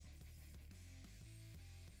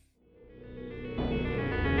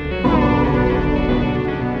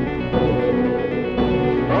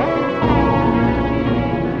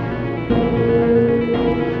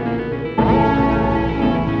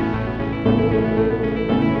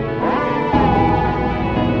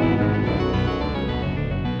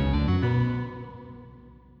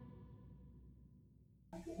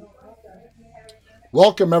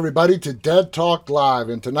Welcome, everybody, to Dead Talk Live.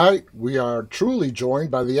 And tonight we are truly joined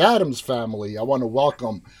by the Adams family. I want to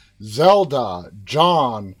welcome Zelda,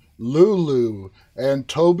 John, Lulu, and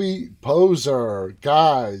Toby Poser.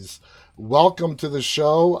 Guys, welcome to the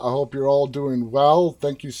show. I hope you're all doing well.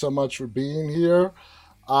 Thank you so much for being here.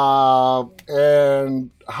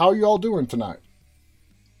 And how are you all doing tonight?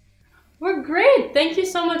 We're great. Thank you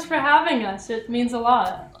so much for having us. It means a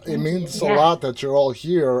lot. It Thank you. means a lot that you're all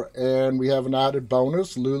here, and we have an added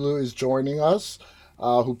bonus. Lulu is joining us,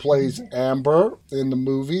 who plays Amber in the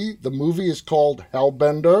movie. The movie is called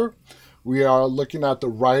Hellbender. We are looking at the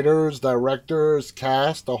writers, directors,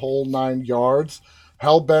 cast, the whole nine yards.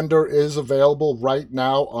 Hellbender is available right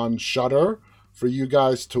now on Shudder for you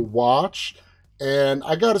guys to watch. And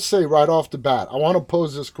I gotta say right off the bat, I want to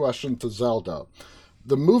pose this question to Zelda.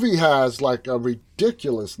 The movie has like a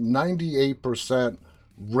ridiculous 98%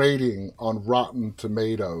 rating on Rotten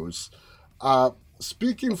Tomatoes. Uh,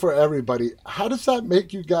 Speaking for everybody, how does that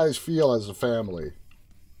make you guys feel as a family?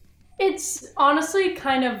 It's honestly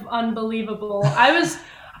kind of unbelievable. I was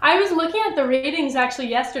looking at the ratings actually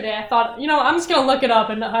yesterday. I thought, I'm just gonna look it up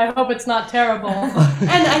and I hope it's not terrible.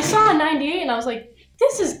 And I saw a 98 and I was like,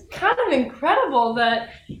 this is kind of incredible that,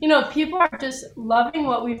 people are just loving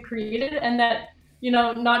what we've created and that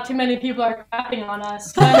not too many people are crapping on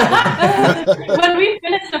us. When we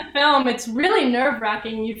finish the film, it's really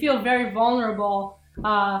nerve-wracking. You feel very vulnerable.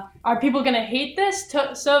 Are people going to hate this?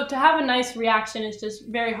 So to have a nice reaction is just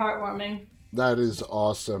very heartwarming. That is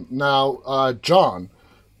awesome. Now, John,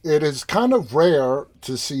 it is kind of rare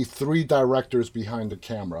to see three directors behind the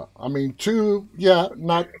camera. I mean, two, yeah,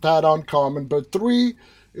 not that uncommon, but three,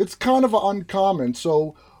 it's kind of uncommon.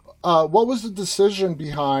 So, what was the decision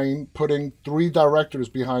behind putting three directors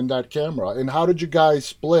behind that camera, and how did you guys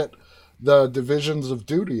split the divisions of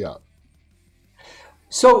duty up?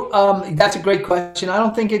 That's a great question. I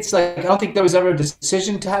don't think there was ever a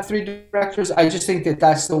decision to have three directors. I just think that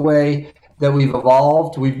that's the way that we've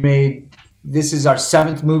evolved. This is our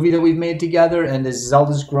seventh movie that we've made together, and as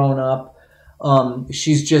Zelda's grown up,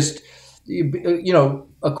 she's just,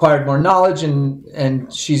 acquired more knowledge,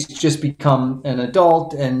 and she's just become an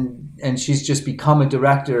adult, and she's just become a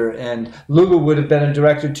director. And Lulu would have been a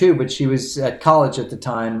director too, but she was at college at the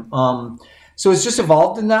time. So it's just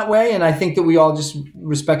evolved in that way, and I think that we all just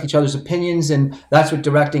respect each other's opinions, and that's what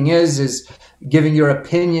directing is giving your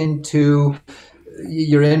opinion to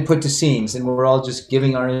your input to scenes, and we're all just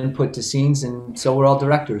giving our input to scenes, and so we're all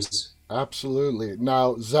directors. Absolutely.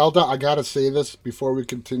 Now, Zelda, I gotta say this before we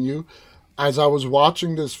continue. As I was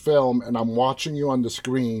watching this film and I'm watching you on the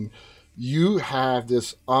screen, you have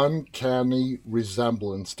this uncanny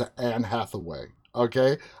resemblance to Anne Hathaway.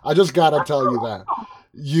 Okay? I just gotta tell you that.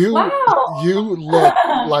 You Wow. you look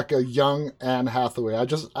like a young Anne Hathaway.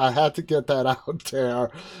 I had to get that out there.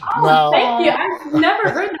 Oh, Now, thank you. I've never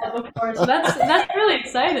heard that before, so that's really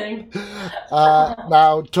exciting.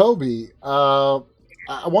 now, Toby, I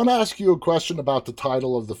want to ask you a question about the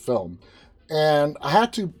title of the film, and I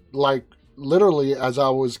had to like literally as I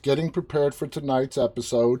was getting prepared for tonight's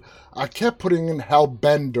episode, I kept putting in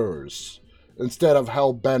Hellbenders instead of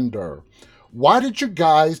Hellbender. Why did you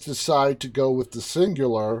guys decide to go with the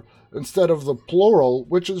singular instead of the plural,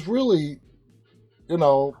 which is really,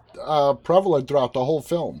 prevalent throughout the whole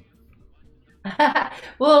film?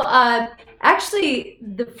 Well, actually,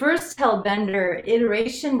 the first Hellbender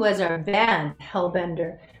iteration was our band,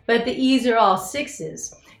 Hellbender, but the E's are all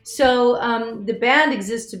sixes. So the band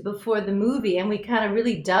existed before the movie, and we kind of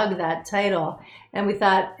really dug that title. And we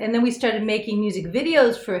thought, and then we started making music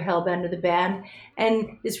videos for Hellbender, the band,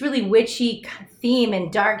 and this really witchy theme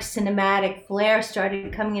and dark cinematic flair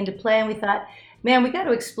started coming into play. And we thought, man, we got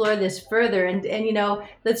to explore this further, and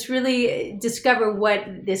let's really discover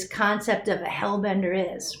what this concept of a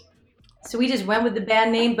Hellbender is. So we just went with the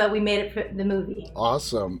band name, but we made it for the movie.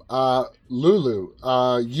 Awesome. Lulu,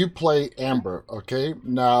 you play Amber, okay?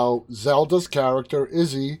 Now, Zelda's character,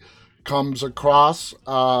 Izzy, comes across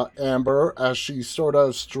Amber as she's sort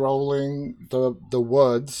of strolling the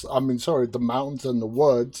woods. I mean, sorry, the mountains and the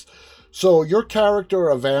woods. So, your character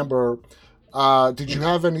of Amber, did you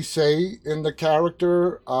have any say in the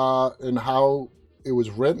character and how it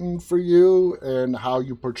was written for you and how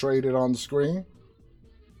you portrayed it on the screen?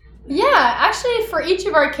 Yeah, actually, for each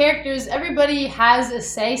of our characters, everybody has a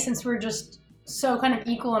say since we're just so kind of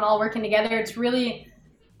equal and all working together. It's really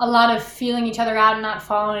a lot of feeling each other out and not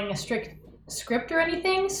following a strict script or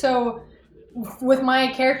anything. So, with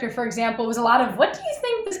my character, for example, it was a lot of what do you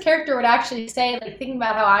think this character would actually say? Like thinking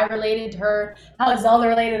about how I related to her, how Zelda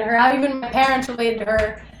related to her, how even my parents related to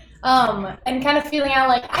her. and kind of feeling out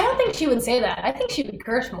like, I don't think she would say that. I think she would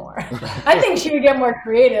curse more. I think she would get more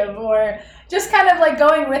creative, or just kind of like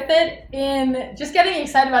going with it in just getting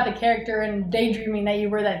excited about the character and daydreaming that you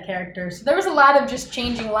were that character. So there was a lot of just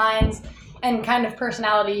changing lines and kind of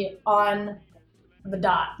personality on the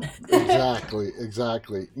dot.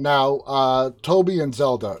 Exactly. Now, Toby and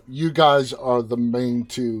Zelda, you guys are the main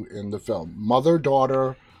two in the film. Mother,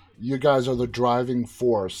 daughter, you guys are the driving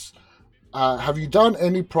force. Have you done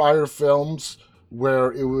any prior films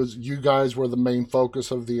where it was you guys were the main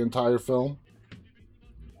focus of the entire film?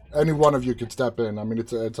 Any one of you could step in. I mean,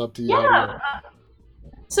 it's up to you. Yeah.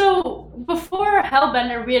 So before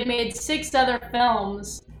Hellbender, we had made 6 other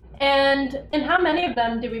films. And in how many of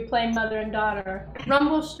them did we play mother and daughter?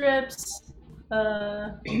 Rumble Strips,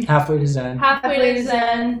 Halfway to Zen. Halfway to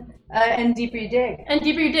Zen, and Deeper You Dig. and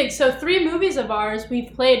Deeper You Dig. So 3 movies of ours,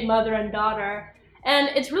 we've played mother and daughter. And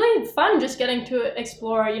it's really fun just getting to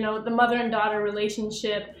explore, the mother and daughter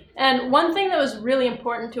relationship. And one thing that was really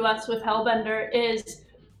important to us with Hellbender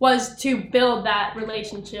was to build that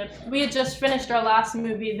relationship. We had just finished our last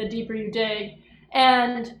movie, The Deeper You Dig,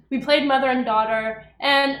 and we played mother and daughter.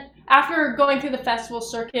 And after going through the festival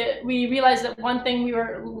circuit, we realized that one thing we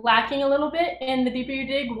were lacking a little bit in The Deeper You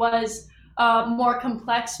Dig was a more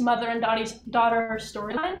complex mother and daughter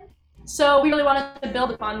storyline. So we really wanted to build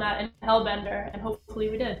upon that in Hellbender, and hopefully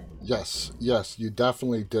we did. Yes, you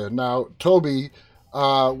definitely did. Now, Toby,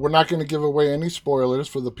 we're not going to give away any spoilers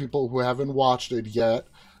for the people who haven't watched it yet,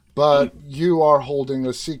 but you are holding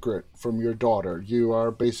a secret from your daughter. You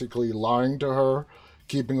are basically lying to her,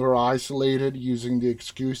 keeping her isolated, using the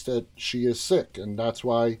excuse that she is sick, and that's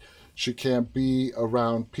why she can't be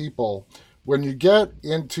around people. When you get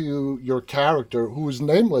into your character, who is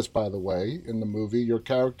nameless, by the way, in the movie, your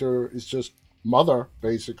character is just Mother,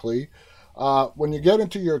 basically. When you get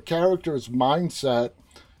into your character's mindset,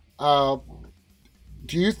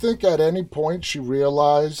 do you think at any point she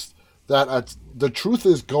realized that the truth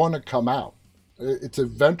is going to come out? It's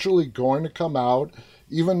eventually going to come out,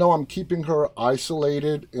 even though I'm keeping her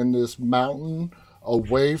isolated in this mountain,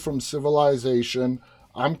 away from civilization.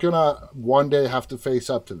 I'm going to one day have to face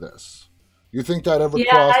up to this. You think that ever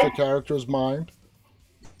crossed the character's mind?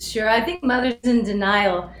 Sure, I think Mother's in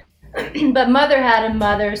denial. But Mother had a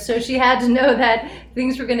mother, so she had to know that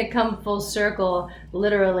things were going to come full circle,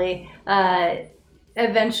 literally,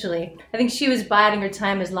 eventually. I think she was biding her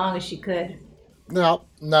time as long as she could. Now,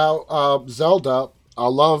 Zelda, I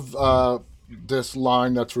love this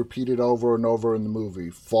line that's repeated over and over in the movie.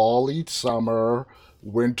 Fall eats summer,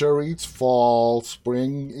 winter eats fall,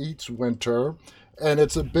 spring eats winter. And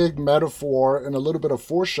it's a big metaphor and a little bit of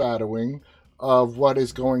foreshadowing of what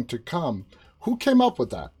is going to come. Who came up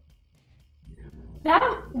with that?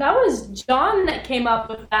 That was John that came up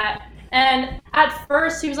with that. And at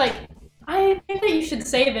first he was like, I think that you should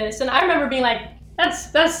say this. And I remember being like,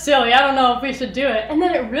 that's silly. I don't know if we should do it. And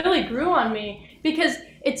then it really grew on me because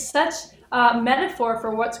it's such a metaphor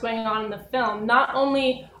for what's going on in the film. Not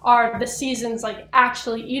only are the seasons like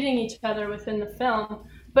actually eating each other within the film,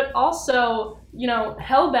 but also,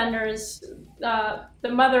 Hellbenders, the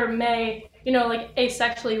mother may, like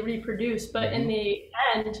asexually reproduce, but in the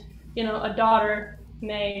end, a daughter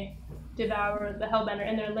may devour the Hellbender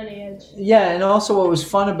in their lineage. Yeah, and also what was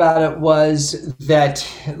fun about it was that,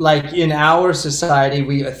 like, in our society,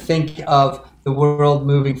 we think of the world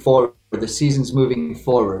moving forward, the seasons moving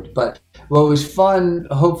forward. But what was fun,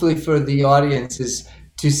 hopefully for the audience, is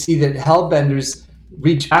to see that Hellbenders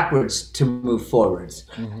reach backwards to move forwards.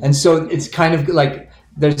 Mm-hmm. And so it's kind of like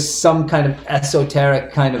there's some kind of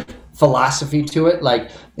esoteric kind of philosophy to it. Like,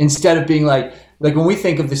 instead of being like when we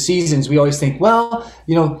think of the seasons, we always think, well,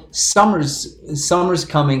 summer's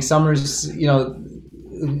coming, summer's,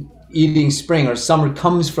 eating spring, or summer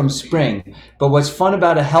comes from spring. But what's fun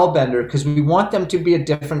about a Hellbender, because we want them to be a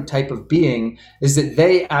different type of being, is that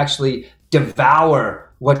they actually devour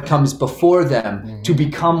what comes before them to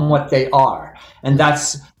become what they are. And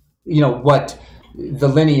that's, what the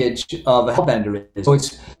lineage of a Hellbender is. So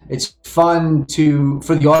it's fun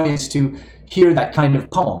for the audience to hear that kind of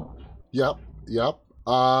poem. Yep.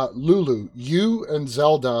 Lulu, you and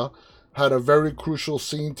Zelda had a very crucial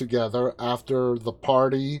scene together after the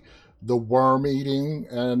party, the worm eating,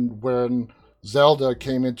 and when Zelda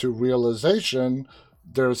came into realization,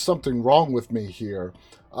 there's something wrong with me here.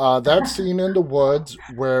 That scene in the woods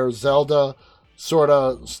where Zelda sort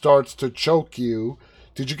of starts to choke you.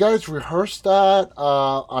 Did you guys rehearse that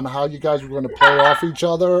on how you guys were going to play off each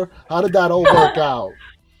other? How did that all work out?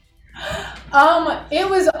 It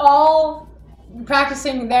was all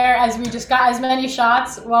practicing there as we just got as many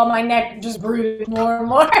shots while my neck just grew more and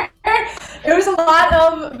more. It was a lot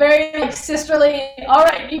of very like sisterly, all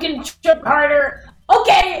right, you can choke harder,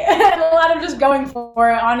 okay, and a lot of just going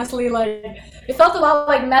for it. Honestly, like it felt a lot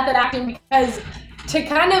like method acting because to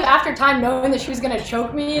kind of after time knowing that she was gonna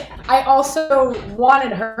choke me, I also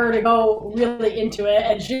wanted her to go really into it,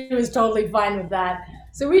 and she was totally fine with that.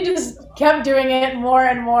 So we just kept doing it more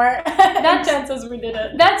and more intense as we did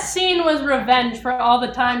it. That scene was revenge for all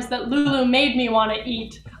the times that Lulu made me want to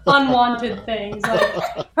eat unwanted things.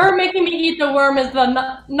 Like, her making me eat the worm is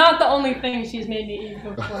not the only thing she's made me eat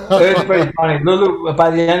before. It was pretty funny. Lulu, by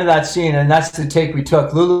the end of that scene, and that's the take we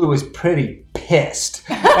took, Lulu was pretty pissed.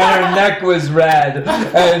 And her neck was red.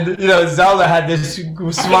 And, Zelda had this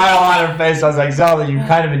smile on her face. I was like, Zelda, you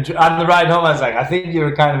kind of enjoy. On the ride home, I was like, I think you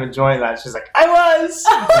were kind of enjoying that. She's like, I was.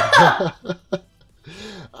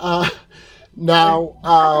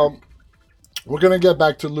 Now, we're going to get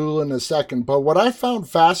back to Lulu in a second, but what I found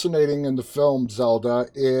fascinating in the film, Zelda,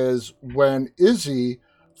 is when Izzy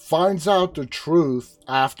finds out the truth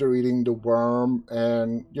after eating the worm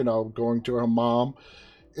and, going to her mom.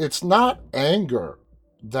 It's not anger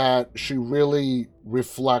that she really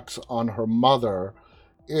reflects on her mother.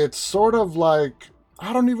 It's sort of like,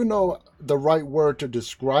 I don't even know the right word to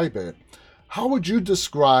describe it. How would you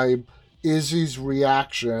describe Izzy's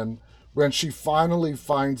reaction when she finally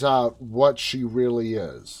finds out what she really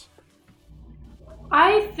is?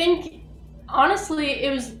 I think, honestly,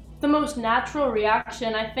 it was the most natural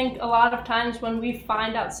reaction. I think a lot of times when we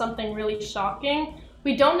find out something really shocking,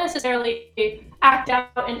 we don't necessarily act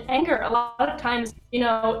out in anger. A lot of times, you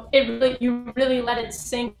really let it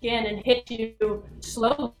sink in and hit you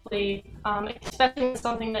slowly, expecting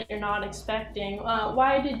something that you're not expecting.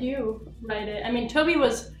 Why did you write it? I mean, Toby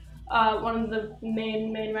was one of the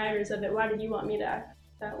main writers of it. Why did you want me to act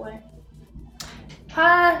that way?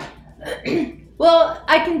 Well,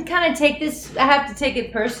 I can kind of take this, I have to take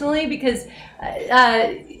it personally because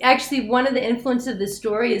actually one of the influence of the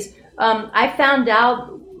story is I found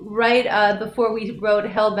out right before we wrote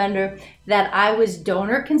Hellbender that I was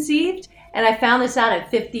donor conceived, and I found this out at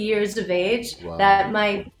 50 years of age. Wow. That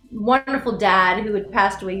my wonderful dad, who had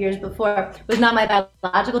passed away years before, was not my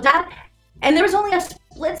biological dad. And there was only a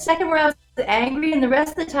split second where I was angry, and the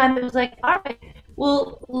rest of the time it was like, all right,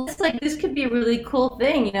 well, this could be a really cool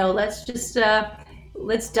thing, let's just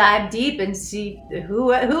let's dive deep and see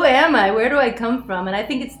who am I, where do I come from? And I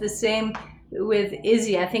think it's the same with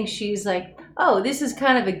Izzy. I think she's like, oh, this is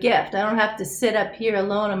kind of a gift. I don't have to sit up here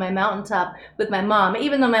alone on my mountaintop with my mom,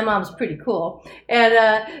 even though my mom's pretty cool. And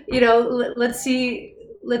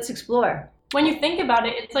let's explore. When you think about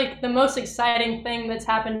it, it's like the most exciting thing that's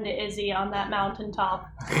happened to Izzy on that mountaintop.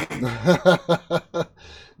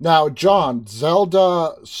 Now, John,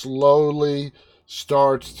 Zelda slowly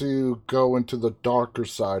starts to go into the darker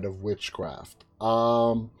side of witchcraft.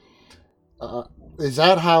 Is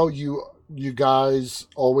that how you guys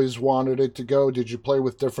always wanted it to go? Did you play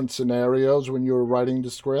with different scenarios when you were writing the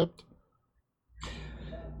script?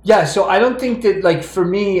 Yeah, so I don't think that, for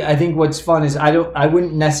me, I think what's fun is I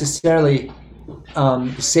wouldn't necessarily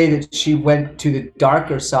say that she went to the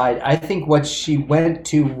darker side. I think what she went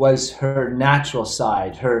to was her natural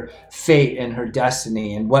side, her fate and her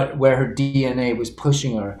destiny, and where her DNA was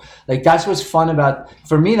pushing her. That's what's fun about,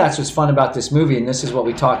 for me, that's what's fun about this movie, and this is what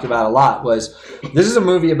we talked about a lot, was this is a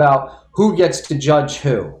movie about who gets to judge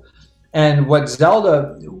who. And what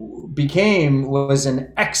Zelda became was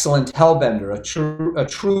an excellent hellbender, a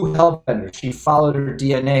true hellbender. She followed her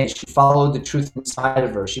DNA. She followed the truth inside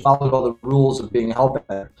of her. She followed all the rules of being a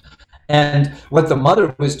hellbender. And what the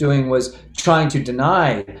mother was doing was trying to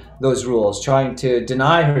deny those rules, trying to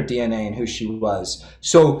deny her DNA and who she was.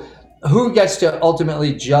 So who gets to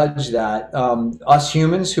ultimately judge that? Us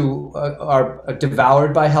humans who are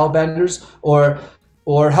devoured by hellbenders, or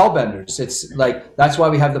hellbenders? It's like, that's why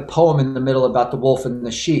we have the poem in the middle about the wolf and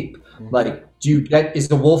the sheep. Is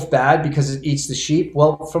the wolf bad because it eats the sheep?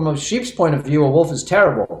 Well, from a sheep's point of view, a wolf is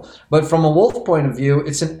terrible. But from a wolf point of view,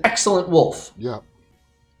 it's an excellent wolf. Yep.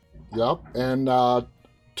 And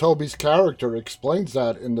Toby's character explains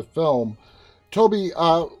that in the film. Toby,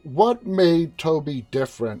 what made Toby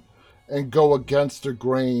different and go against the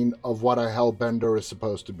grain of what a hellbender is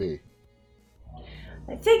supposed to be?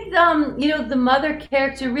 I think, the mother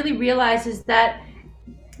character really realizes that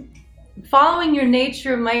following your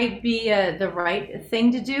nature might be the right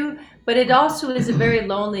thing to do, but it also is a very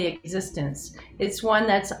lonely existence. It's one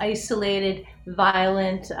that's isolated,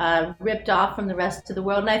 violent, ripped off from the rest of the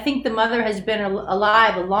world. And I think the mother has been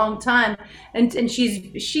alive a long time, and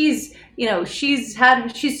she's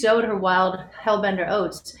sowed her wild hellbender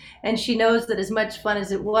oats, and she knows that as much fun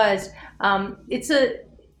as it was,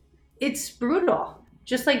 it's brutal,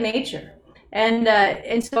 just like nature.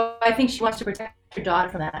 And so I think she wants to protect her daughter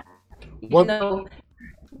from that. Even though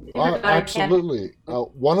her daughter Absolutely.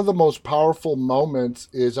 One of the most powerful moments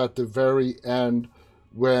is at the very end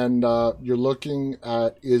when you're looking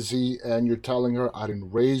at Izzy and you're telling her, I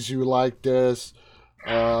didn't raise you like this.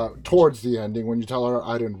 Towards the ending, when you tell her,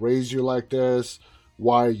 I didn't raise you like this.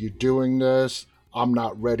 Why are you doing this? I'm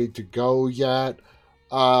not ready to go yet.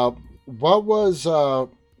 What was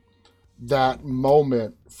that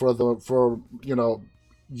moment for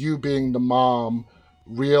you being the mom,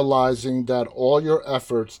 realizing that all your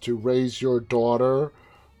efforts to raise your daughter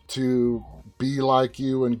to be like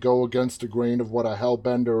you and go against the grain of what a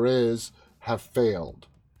hellbender is have failed?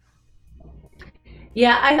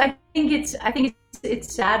 Yeah, I think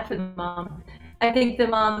it's sad for the mom. I think the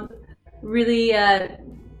mom really,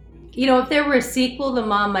 if there were a sequel, the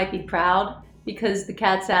mom might be proud because the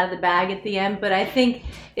cat's out of the bag at the end. But I think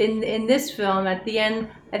in this film, at the end,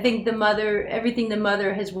 I think everything the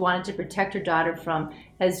mother has wanted to protect her daughter from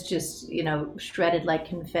has just, shredded like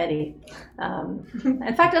confetti.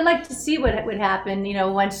 In fact, I'd like to see what would happen,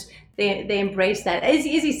 once they embrace that. As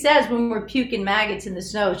Izzy says, when we're puking maggots in the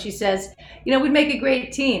snow, she says, we'd make a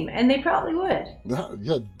great team. And they probably would.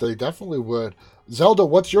 Yeah, they definitely would. Zelda,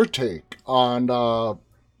 what's your take on,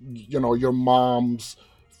 your mom's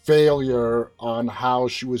failure on how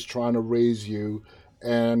she was trying to raise you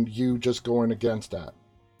and you just going against that?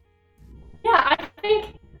 Yeah, I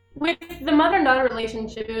think with the mother and daughter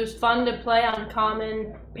relationship, it was fun to play on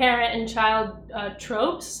common parent and child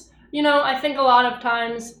tropes. I think a lot of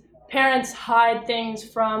times parents hide things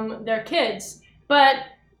from their kids, but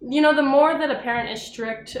the more that a parent is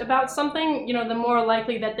strict about something, the more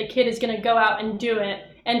likely that the kid is going to go out and do it,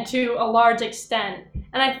 and to a large extent.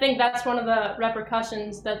 And I think that's one of the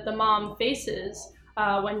repercussions that the mom faces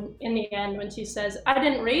when, in the end, when she says, I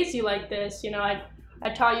didn't raise you like this, I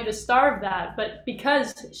taught you to starve that. But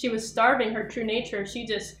because she was starving her true nature, she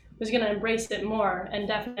just was going to embrace it more, and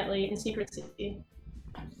definitely in secrecy.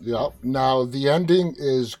 Yeah. Now, the ending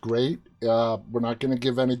is great. We're not going to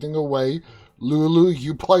give anything away. Lulu,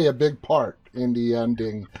 you play a big part in the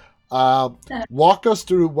ending. Walk us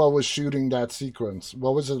through what was shooting that sequence.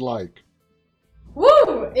 What was it like?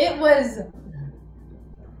 Woo! It was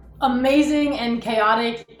amazing and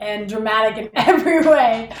chaotic and dramatic in every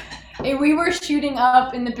way. We were shooting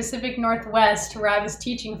up in the Pacific Northwest where I was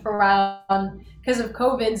teaching for around, because of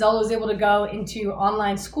COVID, Zelda was able to go into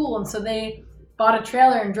online school, and so they bought a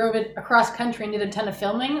trailer and drove it across country and did a ton of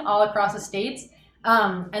filming all across the states,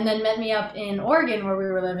 and then met me up in Oregon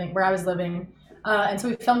where I was living. And so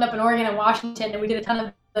we filmed up in Oregon and Washington, and we did a ton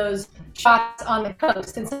of those shots on the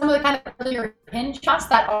coast. And some of the kind of earlier pin shots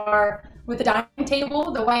that are with the dining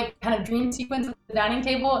table, the white kind of dream sequence of the dining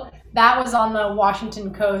table, that was on the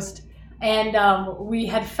Washington coast. And we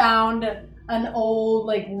had found an old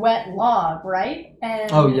wet log, right? And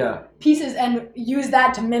Oh yeah. pieces, and used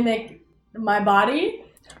that to mimic my body.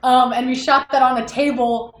 And we shot that on a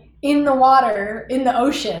table in the water, in the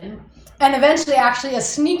ocean. And eventually actually a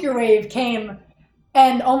sneaker wave came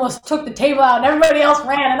and almost took the table out, and everybody else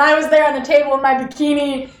ran, and I was there on the table in my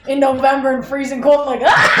bikini in November and freezing cold, like,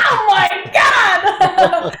 oh my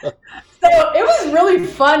God! So it was really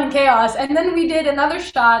fun chaos. And then we did another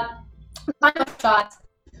final shot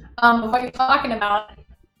of what you're talking about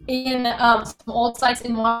in some old sites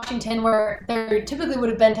in Washington where there typically would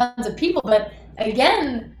have been tons of people, but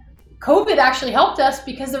again, COVID actually helped us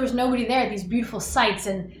because there was nobody there, these beautiful sites,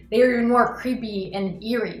 and they were even more creepy and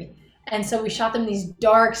eerie. And so we shot them in these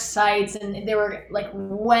dark sites, and they were like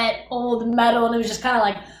wet old metal, and it was just kind of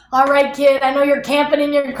like, all right, kid, I know you're camping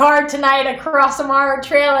in your car tonight across our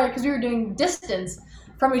trailer, because we were doing distance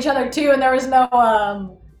from each other too, and there was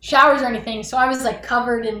no showers or anything. So I was like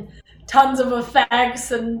covered in tons of effects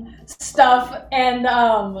and stuff, and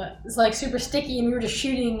it's like super sticky, and we were just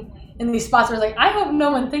shooting in these spots where it's like, I hope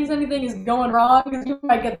no one thinks anything is going wrong, because you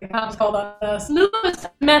might get the cops called on us. Lulu's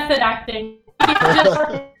method acting. He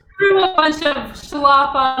just threw a bunch of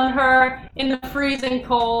slop on her in the freezing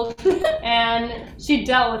cold, and she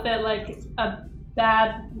dealt with it like a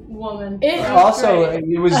bad woman. It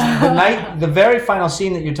was the very final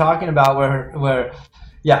scene that you're talking about where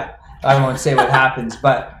yeah, I won't say what happens,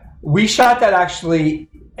 but we shot that actually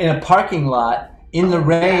in a parking lot in the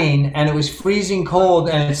rain, and it was freezing cold,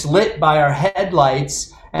 and it's lit by our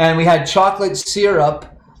headlights, and we had chocolate syrup.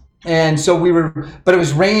 And so but it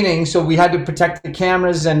was raining, so we had to protect the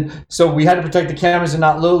cameras, and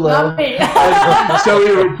not Lulu. Not me. So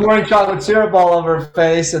we were pouring chocolate syrup all over her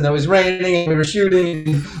face, and it was raining, and we were shooting.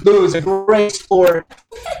 And Lulu was a great sport.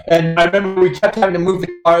 And I remember we kept having to move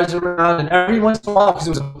the cars around, and every once in a while, because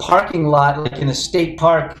it was a parking lot, like in a state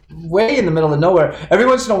park, way in the middle of nowhere, every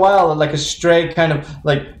once in a while, like a stray kind of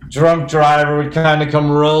like drunk driver would kind of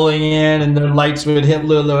come rolling in, and their lights would hit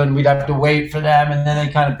Lulu, and we'd have to wait for them, and then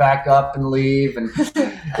they kind of back up and leave. And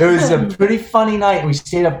it was a pretty funny night. We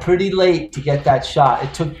stayed up pretty late to get that shot.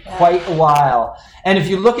 It took quite a while. And if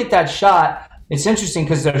you look at that shot, it's interesting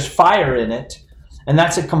because there's fire in it, and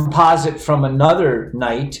that's a composite from another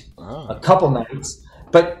night, a couple nights.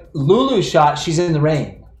 But Lulu's shot, she's in the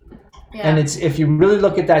rain. Yeah. And if you really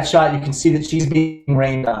look at that shot, you can see that she's being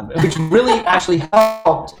rained on, which really actually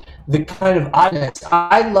helped the kind of oddness.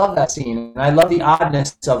 I love that scene, and I love the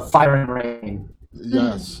oddness of fire and rain.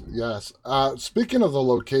 Yes, yes. Speaking of the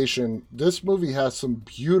location, this movie has some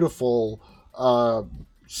beautiful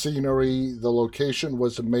scenery. The location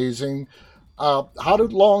was amazing. How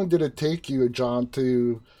long did it take you, John,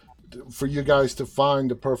 for you guys to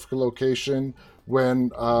find the perfect location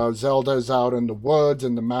when Zelda is out in the woods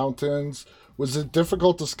and the mountains? Was it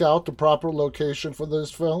difficult to scout the proper location for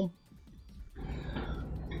this film?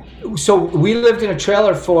 So we lived in a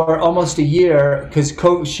trailer for almost a year because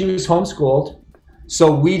she was homeschooled. So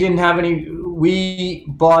we didn't have we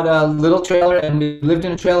bought a little trailer and we lived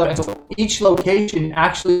in a trailer. And so each location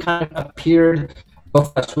actually kind of appeared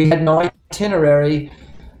before us. We had no itinerary,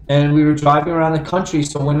 and we were driving around the country.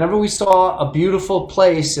 So whenever we saw a beautiful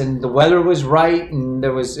place and the weather was right and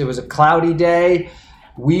it was a cloudy day,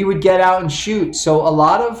 we would get out and shoot. So a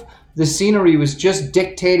lot of the scenery was just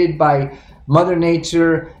dictated by Mother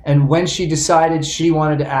Nature and when she decided she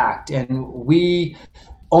wanted to act. And we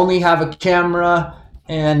only have a camera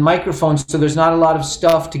and microphones, so there's not a lot of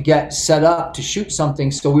stuff to get set up to shoot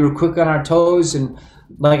something. So we were quick on our toes, and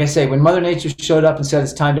like I say, when Mother Nature showed up and said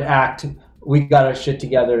it's time to act, we got our shit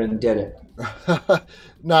together and did it.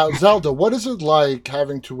 Now, Zelda, what is it like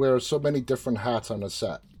having to wear so many different hats on a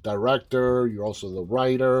set? Director, you're also the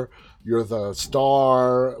writer, you're the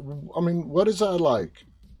star. I mean, what is that like?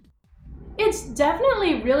 It's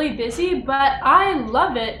definitely really busy, but I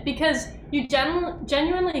love it because you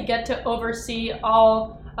genuinely get to oversee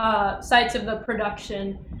all sides of the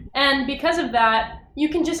production. And because of that, you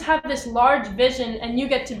can just have this large vision and you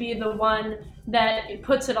get to be the one that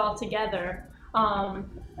puts it all together.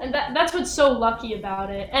 And that's what's so lucky about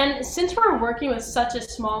it. And since we're working with such a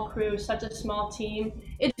small crew, such a small team,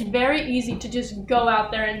 it's very easy to just go out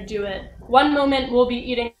there and do it. One moment we'll be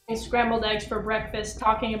eating scrambled eggs for breakfast,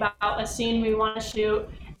 talking about a scene we want to shoot,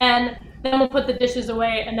 and then we'll put the dishes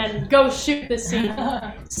away and then go shoot the scene.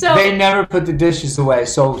 So they never put the dishes away,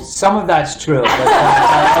 so some of that's true, but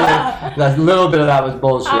that little bit of that was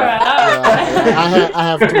bullshit. all right. Yeah, I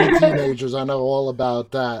have 3 teenagers. I know all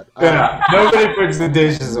about that. Yeah, nobody puts the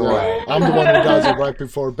dishes away. I'm the one who does it right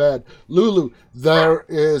before bed. Lulu, there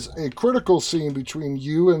is a critical scene between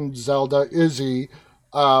you and Zelda Izzy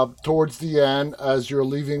towards the end as you're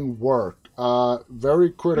leaving work.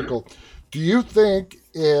 Very critical. Do you think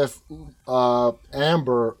if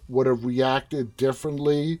Amber would have reacted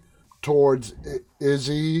differently towards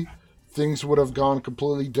Izzy, things would have gone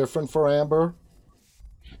completely different for Amber?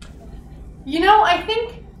 I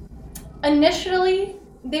think initially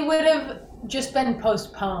they would have just been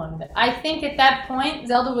postponed. I think at that point,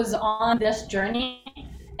 Zelda was on this journey,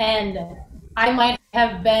 and I might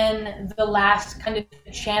have been the last kind of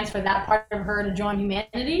chance for that part of her to join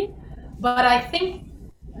humanity. But I think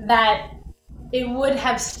that it would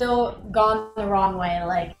have still gone the wrong way.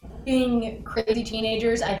 Like, being crazy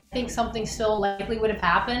teenagers, I think something still likely would have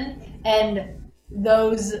happened, and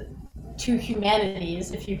those two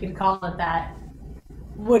humanities, if you could call it that,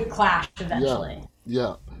 would clash eventually.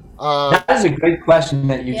 Yeah. That is a great question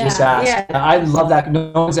that you just asked. Yeah. I love that.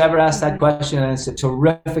 No one's ever asked that question, and it's a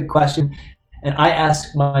terrific question. And I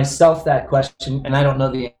ask myself that question, and I don't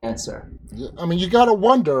know the answer. I mean, you got to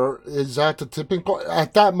wonder, is that the tipping point?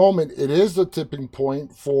 At that moment, it is the tipping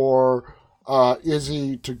point for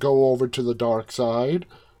Izzy to go over to the dark side.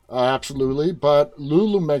 Absolutely. But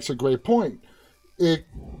Lulu makes a great point. It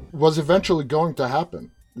was eventually going to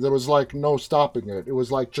happen. There was like no stopping it. It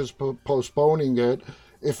was like just postponing it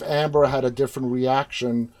if Amber had a different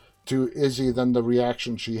reaction to Izzy than the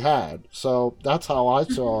reaction she had. So that's how I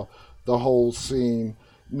saw the whole scene.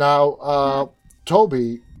 Now,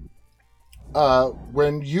 Toby,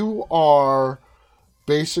 when you are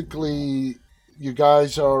basically, you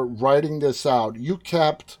guys are writing this out, you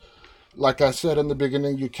kept like I said in the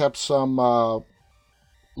beginning, you kept some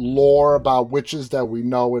lore about witches that we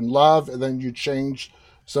know and love, and then you changed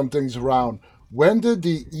some things around. When did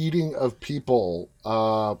the eating of people,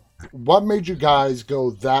 what made you guys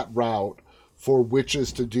go that route for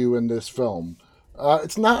witches to do in this film?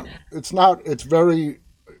 It's a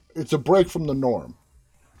break from the norm.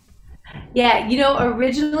 Yeah,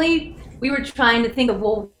 originally we were trying to think of,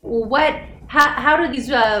 how do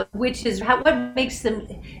these witches, what makes them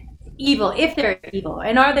evil, if they're evil,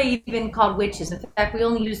 and are they even called witches? In fact, we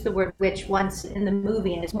only use the word witch once in the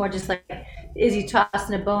movie, and it's more just like, is he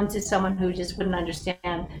tossing a bone to someone who just wouldn't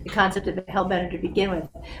understand the concept of a hellbender to begin with?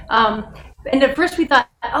 And at first we thought,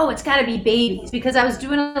 oh, it's got to be babies, because I was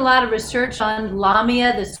doing a lot of research on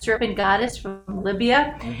Lamia, the serpent goddess from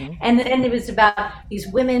Libya, and it was about these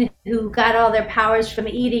women who got all their powers from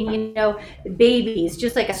eating, babies,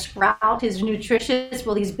 just like a sprout is nutritious.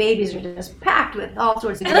 Well, these babies are just packed with all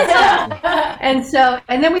sorts of good stuff.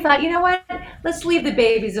 And then we thought, you know what? Let's leave the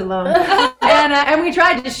babies alone. And we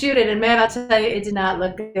tried to shoot it, and man, I'll tell you, it did not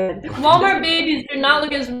look good. Walmart babies do not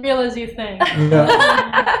look as real as you think.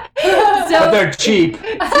 But they're cheap.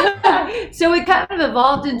 So it kind of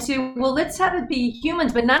evolved into, well, let's have it be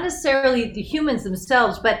humans, but not necessarily the humans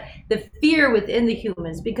themselves, but the fear within the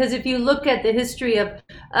humans. Because if you look at the history of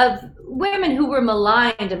women who were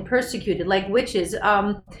maligned and persecuted, like witches,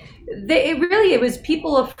 it was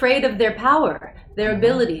people afraid of their power, their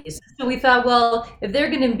abilities. So we thought, well, if they're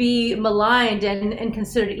going to be maligned and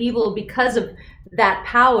considered evil because of that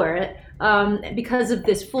power, because of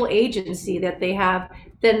this full agency that they have,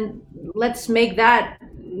 then let's make that,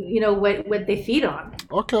 what they feed on.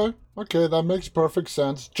 Okay, that makes perfect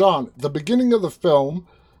sense. John, the beginning of the film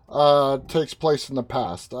takes place in the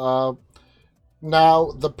past.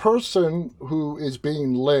 Now, the person who is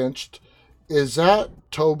being lynched, is that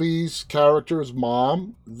Toby's character's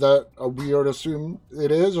mom that we are to assume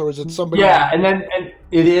it is, or is it somebody? Yeah, and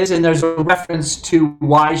it is, and there's a reference to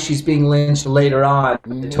why she's being lynched later on.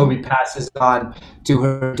 Toby passes on to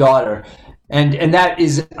her daughter. And that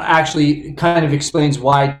is actually kind of explains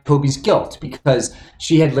why Toby's guilt, because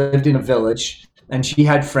she had lived in a village and she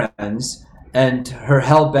had friends, and her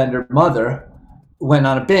hellbender mother went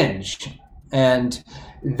on a binge. And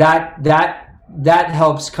that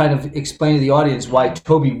helps kind of explain to the audience why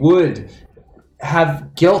Toby would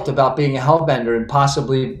have guilt about being a hellbender and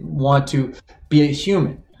possibly want to be a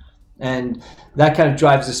human. And that kind of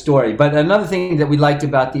drives the story. But another thing that we liked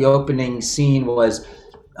about the opening scene was,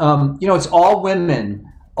 it's all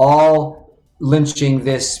women, all lynching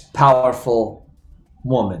this powerful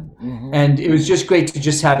woman. And it was just great to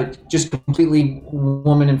just have it just completely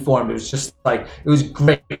woman informed. It was just like, it was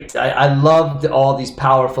great. I loved all these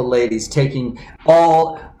powerful ladies taking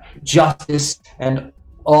all justice and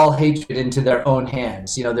all hatred into their own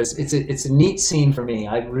hands. It's a neat scene for me.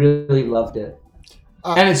 I really loved it.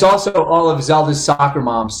 And it's also all of Zelda's soccer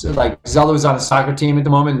moms. Like, Zelda was on a soccer team at the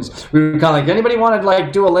moment, and we were kind of like, anybody want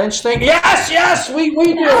to do a lynch thing? Yes, we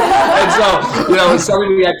do. And so,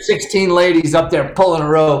 suddenly we had 16 ladies up there pulling a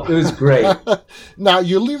rope. It was great. Now,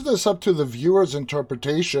 you leave this up to the viewer's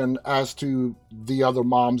interpretation as to the other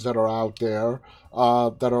moms that are out there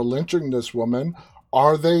that are lynching this woman.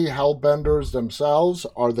 Are they hellbenders themselves?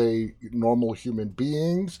 Are they normal human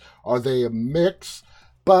beings? Are they a mix?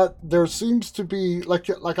 But there seems to be, like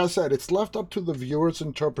I said, it's left up to the viewer's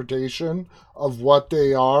interpretation of what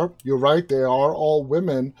they are. You're right, they are all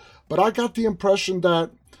women. But I got the impression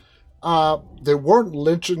that they weren't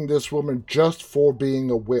lynching this woman just for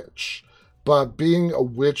being a witch, but being a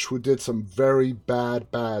witch who did some very bad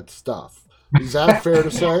stuff. Is that fair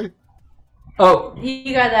to say? Oh,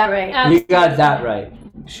 you got that right. You got that right.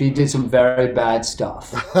 She did some very bad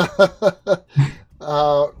stuff.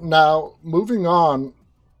 Now, moving on.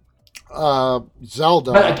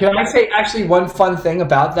 Zelda. But can I say actually one fun thing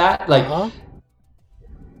about that?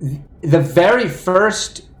 The very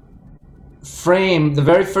first frame, the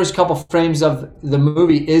very first couple frames of the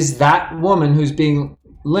movie is that woman who's being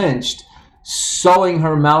lynched sewing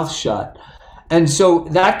her mouth shut. And so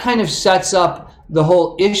that kind of sets up the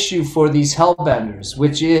whole issue for these hellbenders,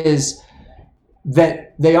 which is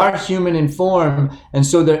that they are human in form, and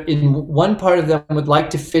so they're in one part of them would like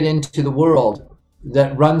to fit into the world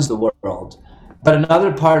that runs the world,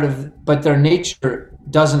 but their nature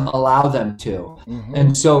doesn't allow them to.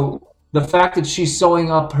 And so the fact that she's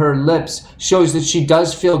sewing up her lips shows that she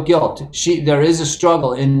does feel guilt. There is a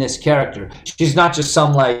struggle in this character. She's not just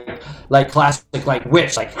some like classic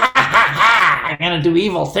witch, ha ha ha, I'm gonna do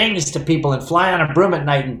evil things to people and fly on a broom at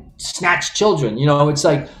night and snatch children. It's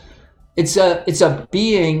like it's a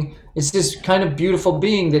being. It's this kind of beautiful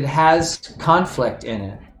being that has conflict in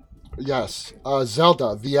it. Yes,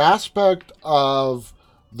 Zelda. The aspect of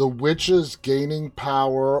the witches gaining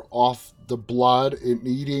power off the blood and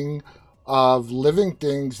eating of living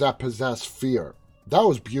things that possess fear. That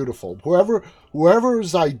was beautiful.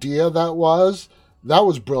 Whoever's idea that was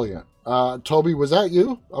brilliant. Toby, was that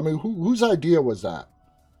you? I mean, whose idea was that?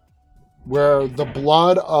 Where the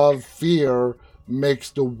blood of fear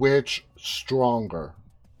makes the witch stronger.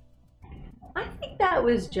 I think that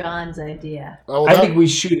was John's idea. Oh, I think we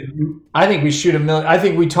shoot a million. I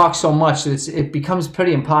think we talk so much that it becomes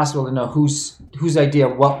pretty impossible to know whose idea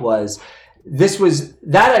what was.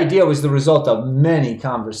 That idea was the result of many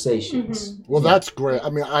conversations. Well, that's great. I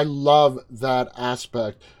mean, I love that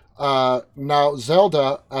aspect. Now,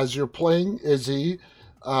 Zelda, as you're playing Izzy,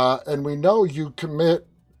 and we know you commit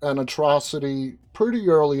an atrocity pretty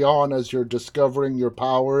early on as you're discovering your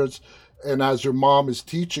powers and as your mom is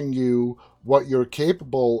teaching you what you're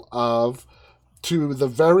capable of, to the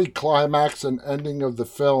very climax and ending of the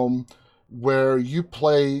film where you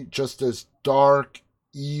play just this dark,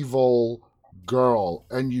 evil girl,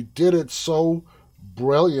 and you did it so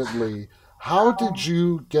brilliantly. How did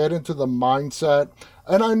you get into the mindset?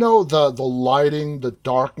 And I know the lighting, the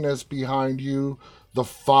darkness behind you, the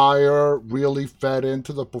fire really fed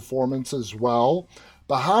into the performance as well.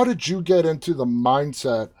 But how did you get into the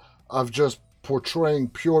mindset of just portraying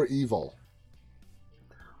pure evil?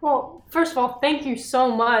 Well, first of all, thank you so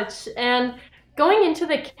much. And going into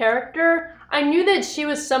the character, I knew that she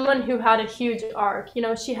was someone who had a huge arc. You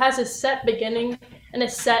know, she has a set beginning and a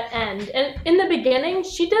set end. And in the beginning,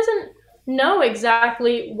 she doesn't know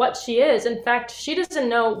exactly what she is. In fact, she doesn't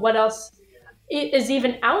know what else is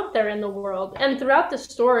even out there in the world. And throughout the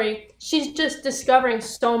story, she's just discovering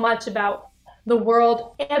so much about the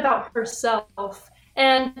world and about herself.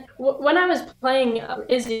 And when I was playing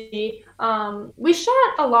Izzy, we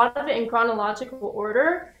shot a lot of it in chronological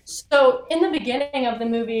order. So in the beginning of the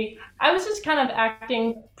movie, I was just kind of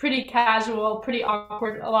acting pretty casual, pretty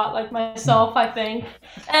awkward, a lot like myself, I think.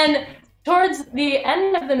 And towards the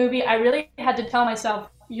end of the movie, I really had to tell myself,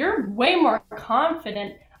 you're way more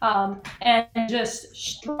confident and just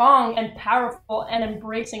strong and powerful and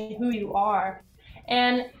embracing who you are.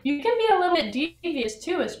 And you can be a little bit devious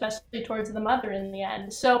too, especially towards the mother in the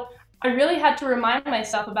end. So I really had to remind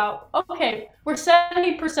myself about, okay, we're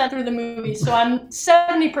 70% through the movie, so I'm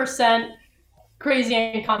 70% crazy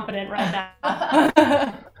and confident right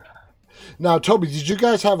now. Now, Toby, did you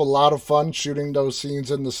guys have a lot of fun shooting those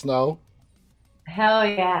scenes in the snow? Hell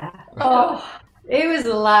yeah. Oh, It was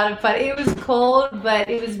a lot of fun. It was cold, but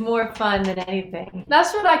it was more fun than anything.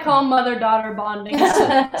 that's what I call mother-daughter bonding,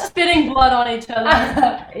 spitting blood on each other.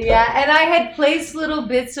 Yeah, and I had placed little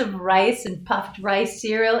bits of rice and puffed rice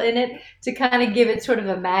cereal in it to kind of give it sort of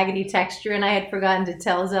a maggoty texture, and I had forgotten to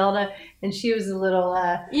tell Zelda, and she was a little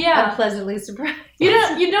unpleasantly surprised.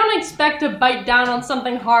 You don't expect to bite down on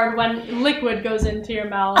something hard when liquid goes into your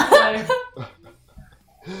mouth. Like,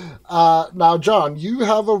 Now, John, you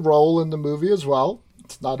have a role in the movie as well.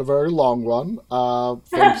 It's not a very long one,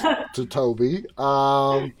 thanks to Toby.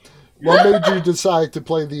 What made you decide to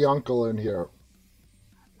play the uncle in here?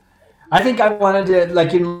 I think I wanted to,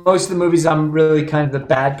 like in most of the movies, I'm really kind of the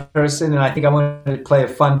bad person, and I think I wanted to play a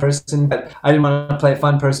fun person, but I didn't want to play a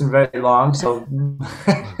fun person very long. So,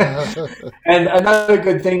 and another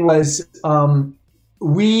good thing was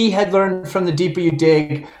we had learned from The Deeper You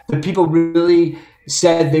Dig that people really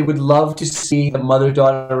said they would love to see the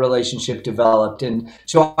mother-daughter relationship developed, and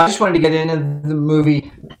so I just wanted to get into the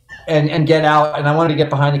movie and get out, and I wanted to get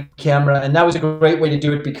behind the camera, and that was a great way to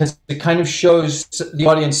do it because it kind of shows the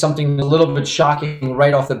audience something a little bit shocking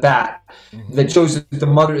right off the bat, that shows that the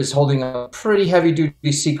mother is holding a pretty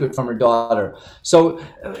heavy-duty secret from her daughter. So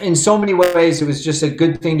in so many ways, it was just a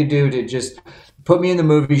good thing to do, to just put me in the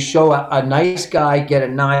movie, show a nice guy get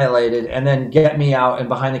annihilated, and then get me out and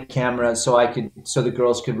behind the camera so the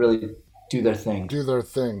girls could really do their thing. Do their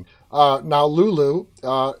thing. Now, Lulu,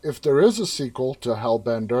 if there is a sequel to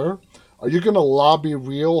Hellbender, are you going to lobby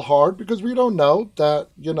real hard? Because we don't know that,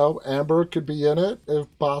 Amber could be in it if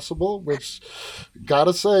possible, which,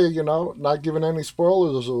 gotta say, not giving any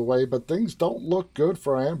spoilers away, but things don't look good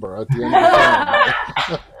for Amber at the end of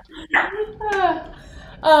the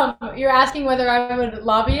film. You're asking whether I would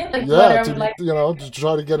lobby it? Like, whether Yeah, I would like. to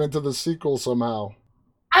try to get into the sequel somehow.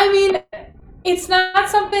 I mean, it's not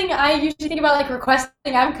something I usually think about, like,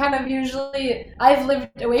 requesting. I'm kind of usually, I've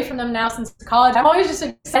lived away from them now since college. I'm always just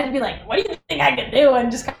excited to be like, what do you think I could do?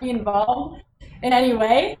 And just kind of be involved in any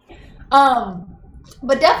way.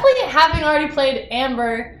 But definitely having already played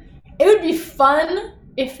Amber, it would be fun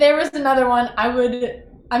if there was another one.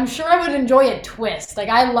 I'm sure I would enjoy a twist. Like,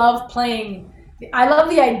 I love playing I love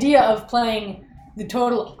the idea of playing the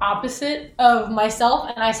total opposite of myself,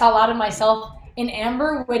 and I saw a lot of myself in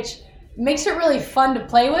Amber, which makes it really fun to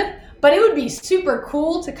play with. But it would be super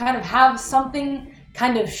cool to kind of have something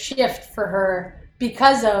kind of shift for her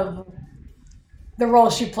because of the role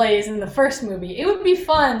she plays in the first movie. It would be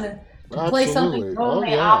fun to play something Absolutely.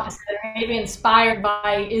 totally opposite, or maybe inspired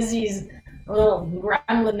by Izzy's little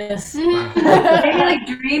gremlinness. Maybe like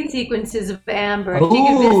dream sequences of Amber. If you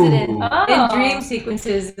could visit in Oh. dream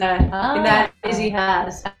sequences that Izzy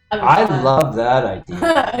has. I love that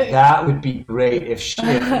idea. That would be great if she,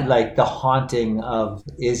 like the haunting of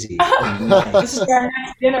Izzy. This is our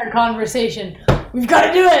next dinner conversation. We've got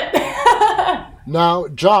to do it. Now,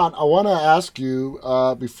 John, I want to ask you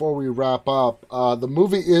before we wrap up. The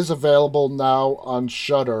movie is available now on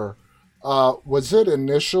Shudder. Was it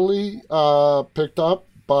initially picked up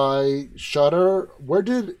by Shudder? Where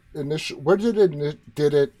did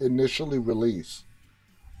it initially release?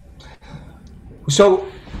 So,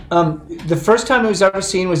 the first time it was ever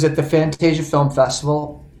seen was at the Fantasia Film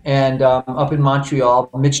Festival, and up in Montreal.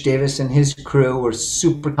 Mitch Davis and his crew were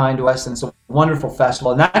super kind to us, and it's a wonderful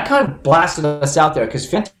festival. And that kind of blasted us out there because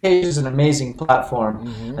Fantasia is an amazing platform,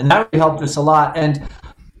 and that really helped us a lot. And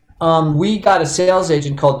we got a sales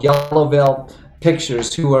agent called Yellow Veil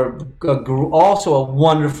Pictures, who are also a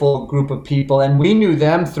wonderful group of people, and we knew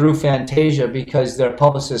them through Fantasia because their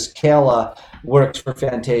publicist Kayla works for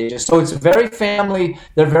Fantasia. So it's very family.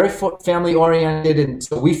 They're very family oriented, and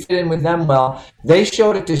so we fit in with them well. They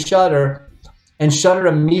showed it to Shudder, and Shudder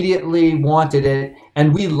immediately wanted it,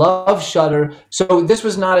 and we love Shudder. So this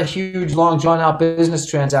was not a huge, long, drawn-out business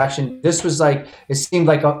transaction. This was like, it seemed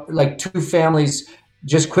like two families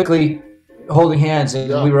just quickly holding hands,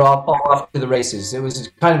 and we were all off to the races. It was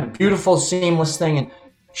kind of a beautiful, seamless thing, and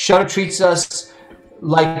Shudder treats us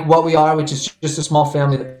like what we are, which is just a small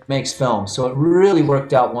family that makes films. So it really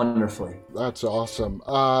worked out wonderfully. That's awesome.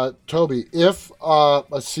 Toby, if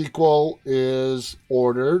a sequel is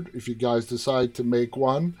ordered, if you guys decide to make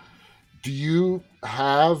one, do you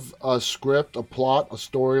have a script, a plot, a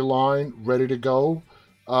storyline ready to go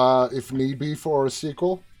if need be for a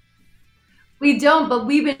sequel? We don't, but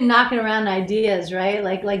we've been knocking around ideas, right?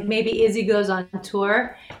 Like maybe Izzy goes on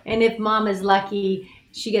tour, and if Mom is lucky,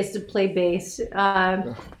 she gets to play bass,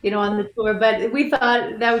 on the tour. But we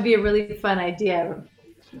thought that would be a really fun idea.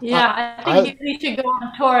 Yeah, I think we should go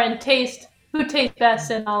on tour and taste who tastes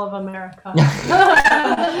best in all of America.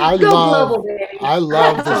 I Go love, global, baby. I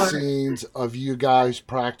love the scenes of you guys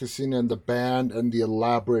practicing in the band and the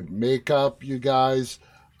elaborate makeup you guys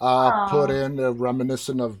put in,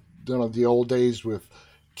 reminiscent of the old days with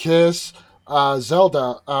Kiss.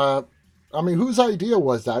 Zelda, whose idea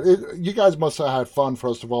was that? You guys must have had fun,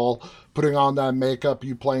 first of all, putting on that makeup,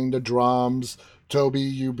 you playing the drums, Toby,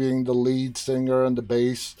 you being the lead singer and the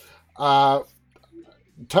bass.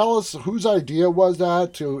 Tell us whose idea was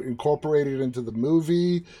that to incorporate it into the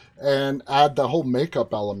movie and add the whole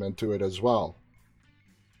makeup element to it as well.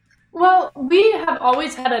 Well, we have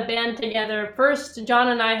always had a band together. First, John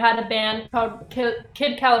and I had a band called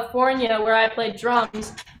Kid California where I played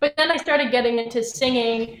drums. But then I started getting into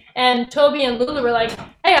singing, and Toby and Lulu were like,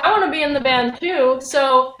 hey, I want to be in the band too.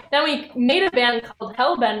 So then we made a band called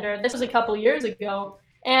Hellbender. This was a couple years ago.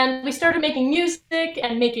 And we started making music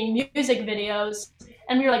and making music videos.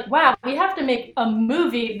 And we were like, wow, we have to make a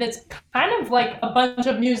movie that's kind of like a bunch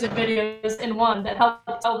of music videos in one that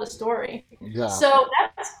help tell the story. Yeah. So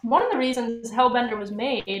that's one of the reasons Hellbender was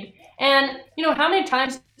made. And, how many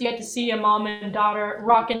times do you get to see a mom and daughter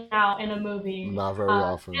rocking out in a movie? Not very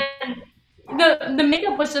often. And the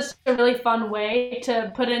makeup was just a really fun way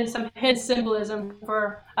to put in some hidden symbolism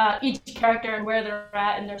for each character and where they're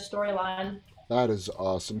at in their storyline. That is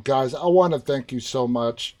awesome. Guys, I want to thank you so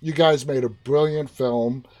much. You guys made a brilliant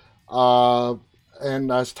film. And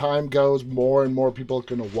as time goes, more and more people are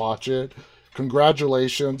going to watch it.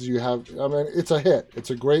 Congratulations. It's a hit. It's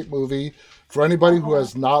a great movie. For anybody who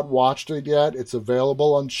has not watched it yet, it's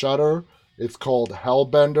available on Shudder. It's called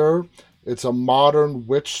Hellbender. It's a modern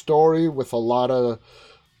witch story with a lot of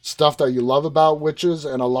stuff that you love about witches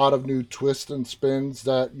and a lot of new twists and spins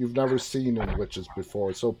that you've never seen in witches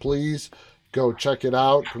before. So please go check it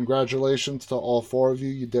out. Congratulations to all four of you.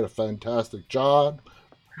 You did a fantastic job.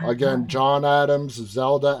 Again, John Adams,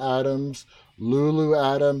 Zelda Adams, Lulu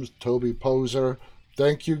Adams, Toby Poser.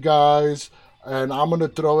 Thank you guys. And I'm going to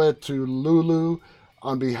throw it to Lulu.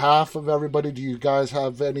 On behalf of everybody, do you guys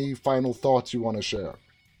have any final thoughts you want to share?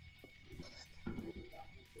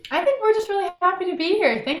 I think we're just really happy to be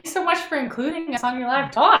here. Thanks so much for including us on your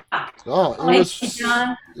live talk. Oh, Thank you,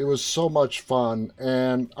 John. it was so much fun.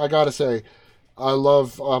 And I got to say, I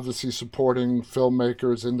love obviously supporting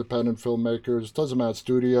filmmakers, independent filmmakers, doesn't matter,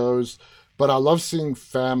 studios, but I love seeing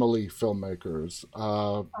family filmmakers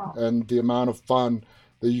and the amount of fun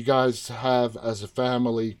that you guys have as a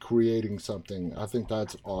family creating something. I think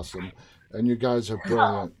that's awesome. And you guys are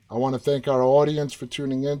brilliant. I want to thank our audience for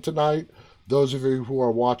tuning in tonight. Those of you who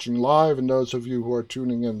are watching live and those of you who are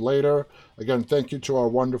tuning in later. Again, thank you to our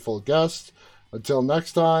wonderful guests. Until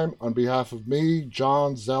next time, on behalf of me,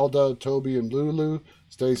 John, Zelda, Toby, and Lulu,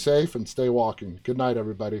 stay safe and stay walking. Good night,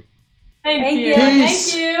 everybody. Thank Thank you. you. Thank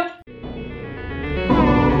Peace. you.